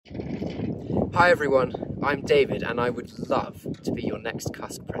Hi everyone, I'm David and I would love to be your next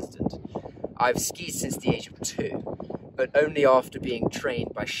CUSSC president. I've skied since the age of 2, but only after being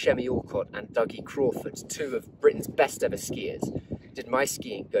trained by Shemi Alcott and Dougie Crawford, 2 of Britain's best ever skiers, did my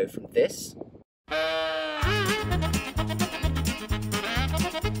skiing go from this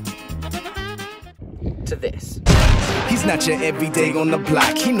to this. He's not your everyday on the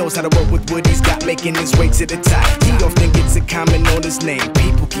block. He knows how to work with what he's got, making his way to the top. He often gets a comment on his name.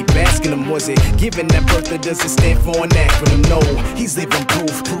 People keep asking him, was it given that birth that doesn't stand for an acronym? No, he's living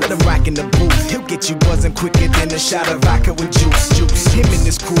proof. Let him rock in the booth. He'll get you buzzing quicker than a shot of vodka with juice. Him and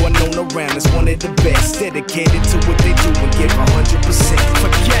his crew are known around as one of the best, dedicated to what they do and give 100%.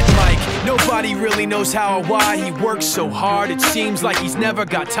 Forget Mike, nobody really knows how or why he works so hard. It seems like he's never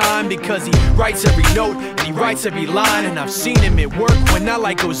got time because he writes every note and he writes every line. And I've seen him at work when that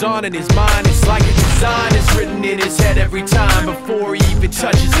light goes on in his mind. It's like a design is written in his head every time before he even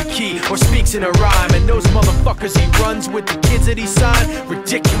touches a key or speaks in a rhyme. And those motherfuckers he runs with, the kids that he signed,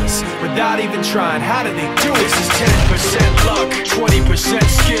 ridiculous, without even trying. How do they do it? This is 10% luck, 20%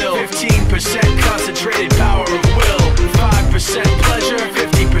 skill, 15% concentrated